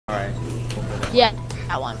Yeah,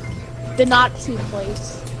 that one. The Nazi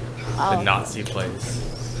place. The Nazi place.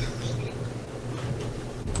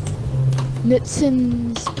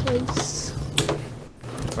 Nixon's place.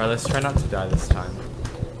 Alright, let's try not to die this time.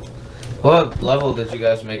 What level did you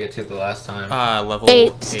guys make it to the last time? Level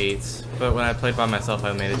 8. 8. But when I played by myself,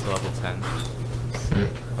 I made it to level 10.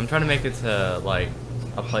 I'm trying to make it to, like,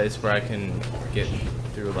 a place where I can get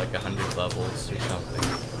through, like, 100 levels or something.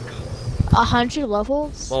 100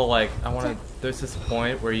 levels? Well, like, I want to... There's this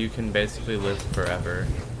point where you can basically live forever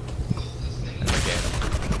in the game.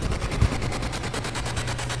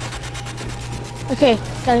 Okay,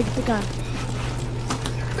 gotta get the gun.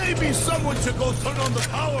 Maybe someone should go turn on the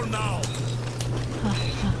power now.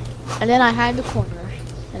 And then I hide in the corner.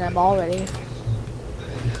 And I'm all ready.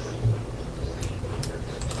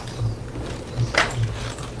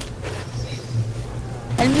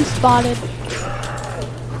 Enemy spotted.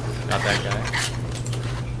 Got that guy.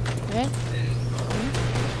 Okay.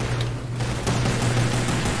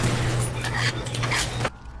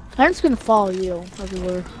 I'm just gonna follow you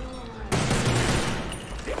everywhere.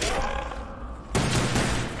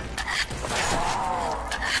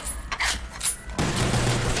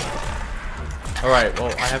 Alright,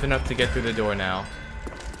 well, I have enough to get through the door now.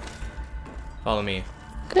 Follow me.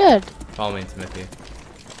 Good. Follow me, Timothy.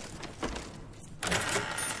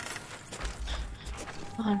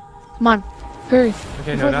 Come on. Hurry.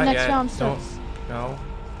 Okay, Before no, the not next yet. round Don't. starts. No.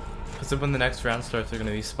 Because when the next round starts, they're going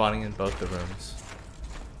to be spawning in both the rooms.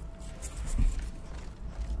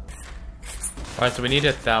 Alright, so we need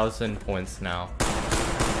 1,000 points now.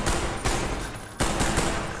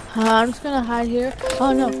 I'm just gonna hide here.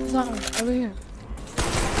 Oh no, it's not over here.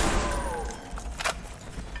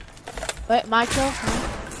 Wait, my kill?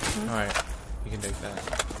 Alright, you can take that.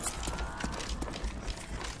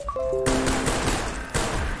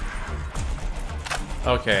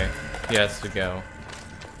 Okay, he has to go.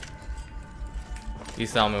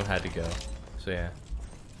 Isamu had to go, so yeah.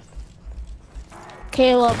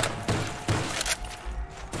 Caleb.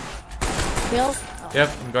 Kill? Oh. Yep,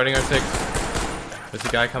 I'm guarding our 6. There's a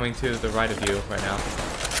guy coming to the right of you right now.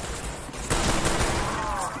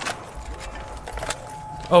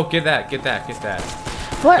 Oh, get that, get that, get that.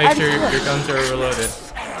 What? Make sure your guns are reloaded.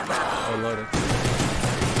 Or loaded.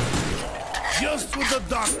 Just what the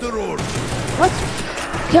doctor ordered. What?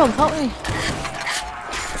 Kill him, help me.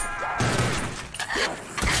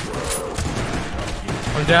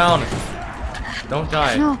 I'm down. Don't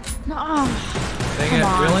die. No, no. Dang it,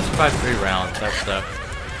 Come we on. only survived 3 rounds, that sucks.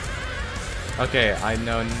 Okay, I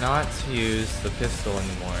know not to use the pistol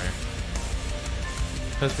anymore.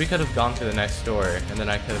 Because we could have gone to the next door, and then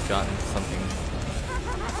I could have gotten something.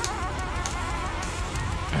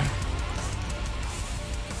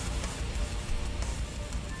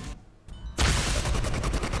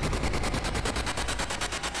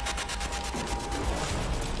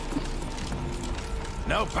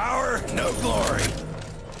 No power, no glory.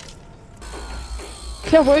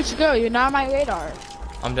 Kill, where'd you go? You're not on my radar.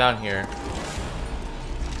 I'm down here.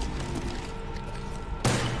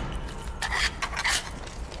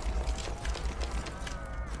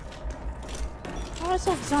 How is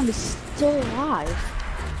that zombie still alive?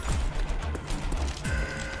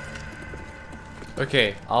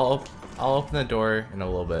 Okay, I'll open the door in a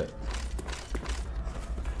little bit.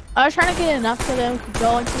 I was trying to get enough so that we could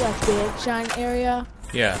go into that big giant area.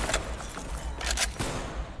 Yeah.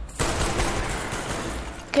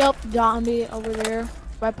 Kill zombie over there,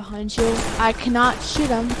 right behind you. I cannot shoot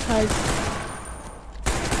him because.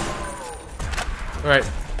 Alright,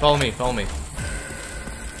 follow me, follow me.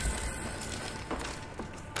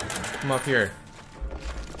 Come up here.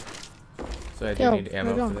 So I do Yo, need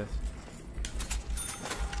ammo where for you this.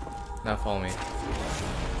 Now follow me.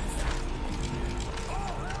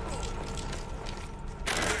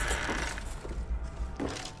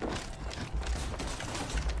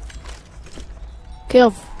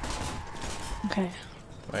 Kill. Okay.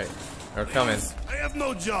 Wait, they're coming. I have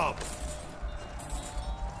no job.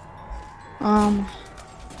 A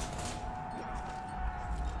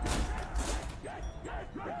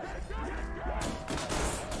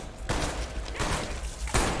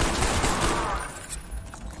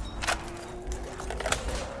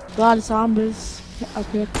lot of zombies up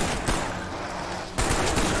here.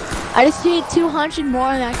 I just need 200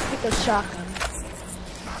 more and I can pick a shotgun.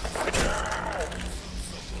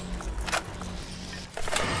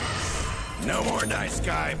 No more nice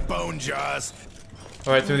guy, bone jaws.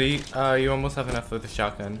 Alright, so you almost have enough with the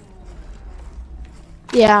shotgun.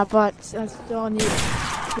 Yeah, but I still need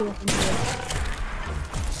 200.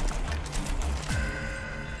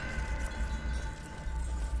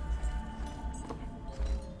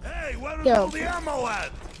 Hey, Hey, where is Yo. all the ammo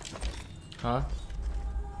at? Huh?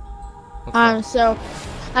 What's up? So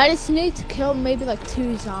I just need to kill maybe like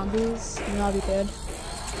 2 zombies, and that'll be good.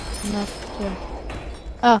 Enough to.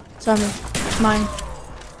 Oh, zombie, it's mine.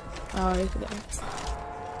 Oh, you could.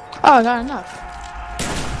 Oh, I got enough.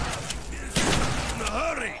 In a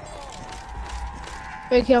hurry.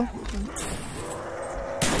 Big kill.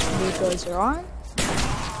 There goes your arm.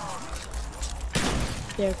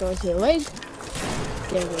 There goes your leg.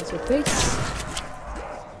 There goes your face.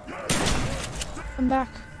 Come back.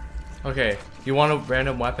 Okay, you want a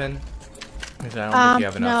random weapon? Because I don't think you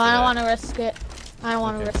have enough no, for I that. don't want to risk it. I don't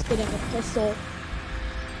want to Okay. risk it in a pistol.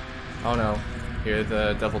 Oh no, here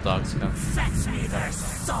the devil dogs come.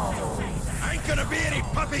 Ain't gonna be any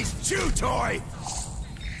puppy's chew toy.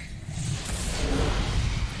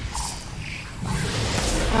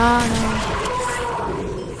 Ah, no.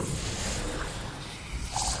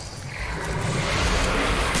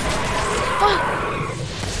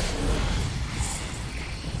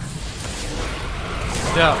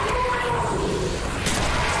 Yeah.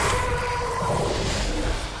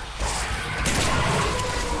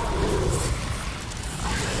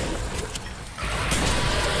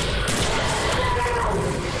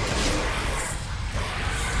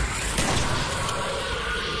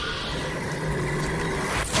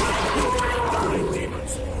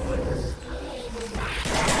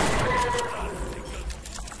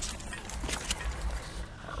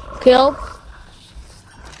 Kill.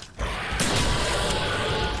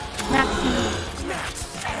 Maximum.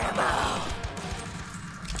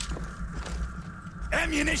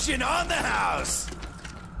 Ammunition on the house.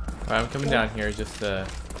 Alright, I'm coming down here just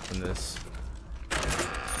from this.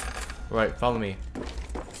 Right, follow me.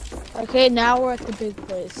 Okay, now we're at the big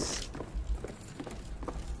place.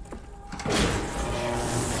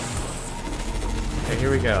 Okay,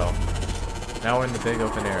 here we go. Now we're in the big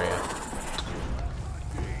open area.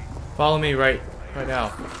 Follow me right now.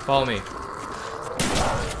 Follow me.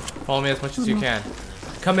 Follow me as much as you can.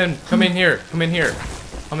 Come in here. Come in here.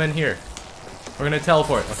 Come in here. We're gonna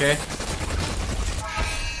teleport, okay?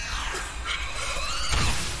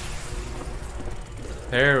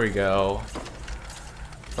 There we go.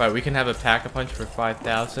 Right, we can have a pack-a-punch for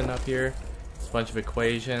 5,000 up here. A bunch of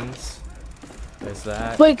equations. There's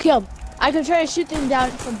that. Wait, kill. I can try to shoot them down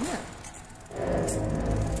from here.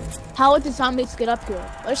 How would the zombies get up here?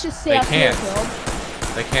 Let's just stay They up can't. here,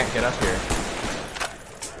 kill. They can't get up here.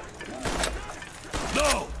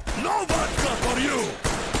 No vodka for you.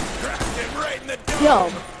 Cracked him right in the dome.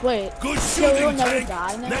 Yo, wait. Good So we'll shooting, never Tank.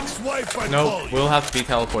 die now? Next wife I No, call you. we'll have to be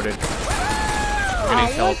teleported. We're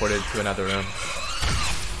getting what? teleported to another room.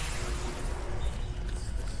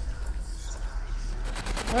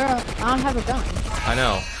 I don't have a gun. I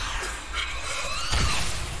know.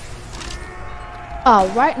 Oh,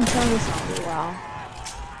 right in front of the zombie. Wow.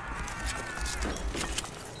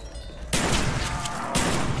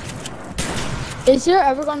 Is there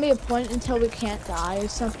ever gonna be a point until we can't die or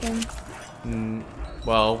something?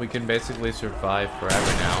 Well, we can basically survive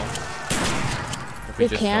forever now. If we We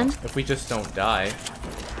just can? If we just don't die.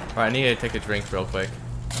 Alright, I need to take a drink real quick.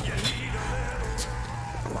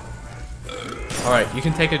 Alright, you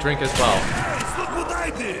can take a drink as well. Look what I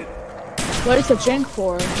did. What is the drink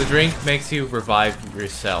for? The drink makes you revive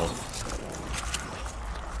yourself.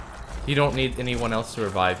 You don't need anyone else to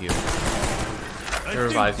revive you. It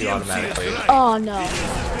revives you automatically. Oh no.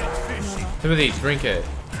 Timothy, drink it.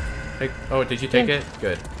 Oh, did you take it?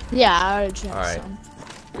 Good. Yeah, I already drank Alright. some.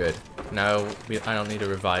 Good. Now I don't need to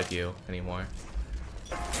revive you anymore.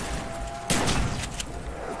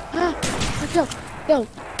 Yo,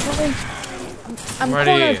 I'm Ready.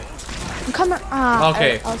 cornered. I'm coming.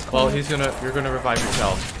 Okay. I was Well, cornered. you're gonna revive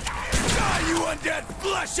yourself. Die, you undead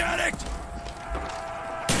flesh addict.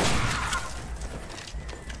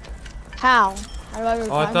 How? How do I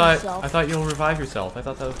revive Oh, I myself? thought you'll revive yourself. I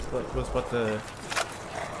thought that was what the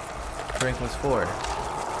drink was for.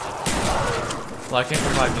 Well, I can't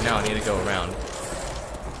revive you now. I need to go around.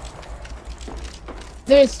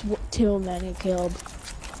 There's too many killed.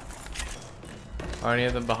 Are any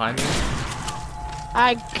of them behind me?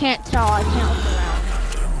 I can't tell. I can't look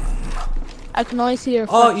around. I can only see your.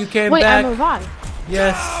 Oh, front. you came Wait, back. I'm revived.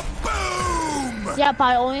 Yes. Boom! Yeah, but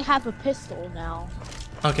I only have a pistol now.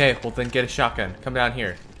 Okay, well then get a shotgun. Come down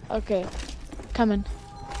here. Okay, coming.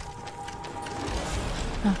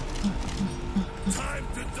 Time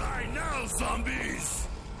to die now, zombies.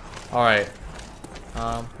 All right.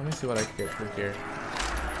 Let me see what I can get through here.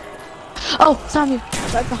 Oh, zombie!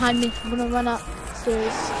 Right behind me. I'm gonna run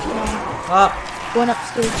upstairs. Ah, Going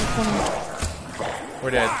upstairs in front of me.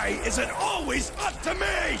 we're dead. Why is it always up to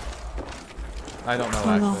me? I don't know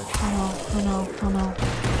Oh no, actually. oh no, oh no.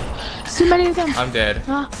 Too many of them. I'm dead.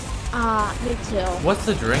 Me too. What's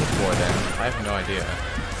the drink for then? I have no idea.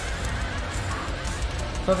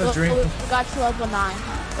 What's the drink? We got to level 9.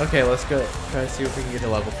 Okay, let's go try to see if we can get to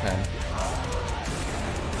level 10.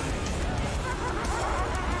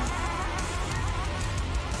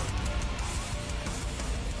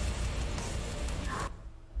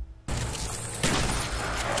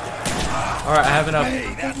 Alright, I have enough.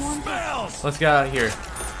 Hey, that smells! Let's get out of here.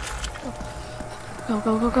 Go,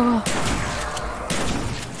 go, go, go.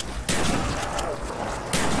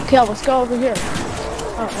 Okay, let's go over here.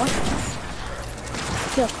 Oh, what?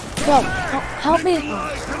 Kill, go. Help me. I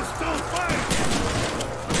can still fight!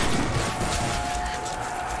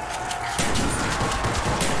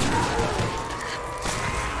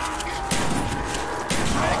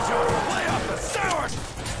 Lay off the sour!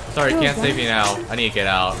 Sorry, can't save you now. I need to get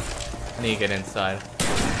out. I need to get inside.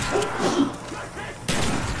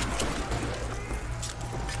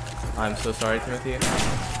 I'm so sorry, Timothy.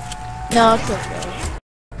 No, it's okay.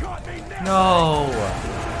 No!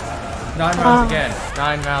 9 rounds again.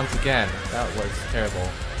 9 rounds again. That was terrible.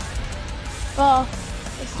 Well,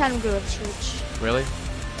 it's time to go to church. Really?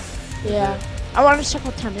 Yeah. I want to check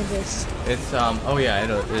what time it is. It's, oh yeah, it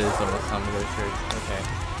is almost time to go to church. Okay.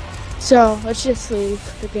 So, let's just leave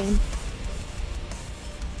the game.